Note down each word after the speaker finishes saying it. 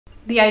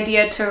The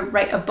idea to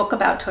write a book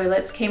about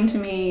toilets came to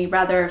me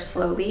rather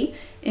slowly.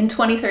 In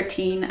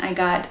 2013, I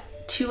got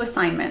 2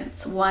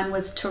 assignments. One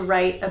was to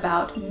write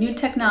about new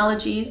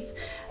technologies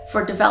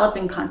for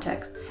developing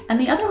contexts,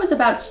 and the other was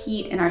about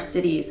heat in our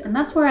cities. And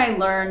that's where I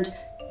learned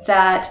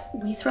that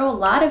we throw a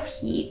lot of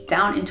heat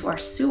down into our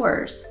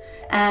sewers.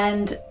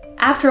 And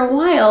after a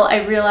while,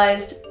 I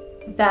realized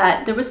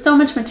that there was so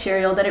much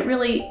material that it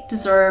really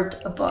deserved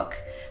a book.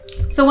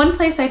 So one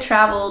place I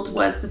traveled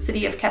was the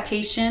city of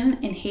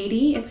Cap-Haïtien in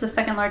Haiti. It's the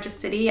 2nd largest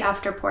city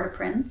after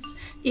Port-au-Prince.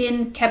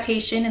 In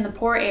Cap-Haïtien, in the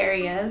poor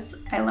areas,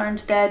 I learned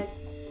that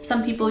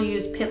some people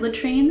use pit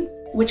latrines,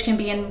 which can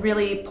be in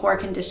really poor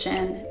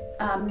condition,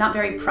 not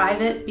very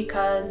private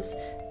because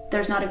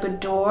there's not a good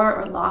door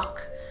or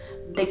lock.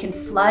 They can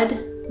flood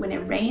when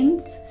it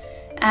rains,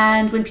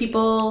 and when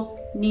people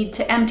need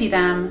to empty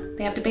them,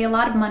 they have to pay a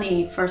lot of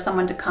money for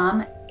someone to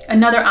come.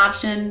 Another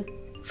option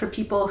for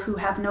people who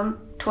have no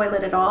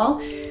toilet at all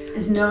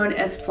is known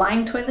as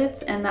flying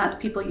toilets, and that's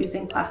people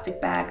using plastic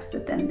bags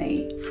that then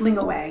they fling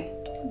away.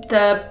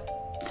 The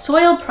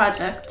Soil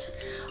Project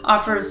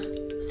offers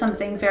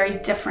something very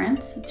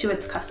different to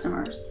its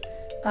customers.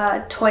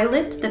 A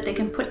toilet that they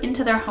can put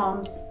into their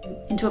homes,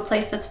 into a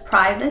place that's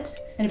private,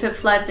 and if it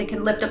floods, they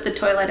can lift up the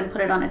toilet and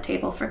put it on a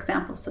table, for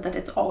example, so that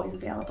it's always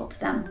available to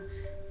them.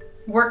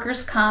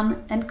 Workers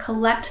come and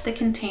collect the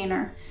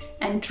container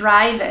and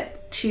drive it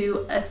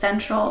to a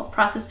central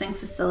processing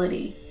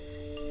facility.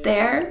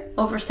 There,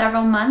 over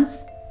several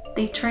months,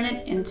 they turn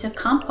it into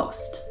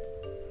compost.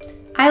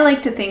 I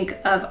like to think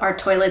of our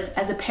toilets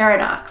as a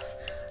paradox.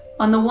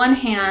 On the one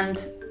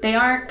hand, they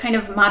are kind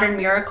of modern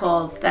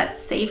miracles that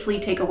safely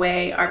take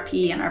away our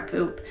pee and our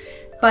poop.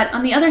 But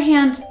on the other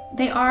hand,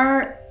 they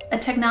are a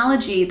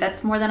technology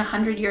that's more than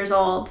 100 years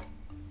old,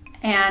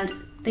 and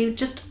they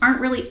just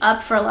aren't really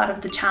up for a lot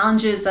of the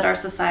challenges that our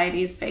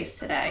societies face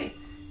today.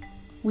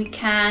 We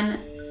can,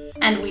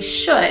 and we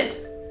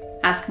should,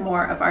 ask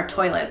more of our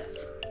toilets.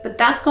 But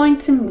that's going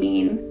to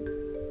mean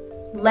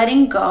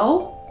letting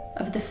go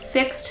of the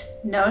fixed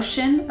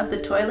notion of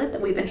the toilet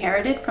that we've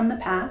inherited from the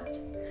past,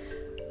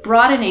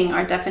 broadening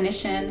our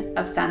definition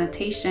of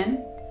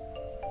sanitation,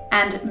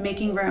 and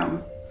making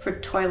room for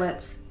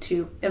toilets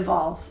to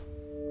evolve.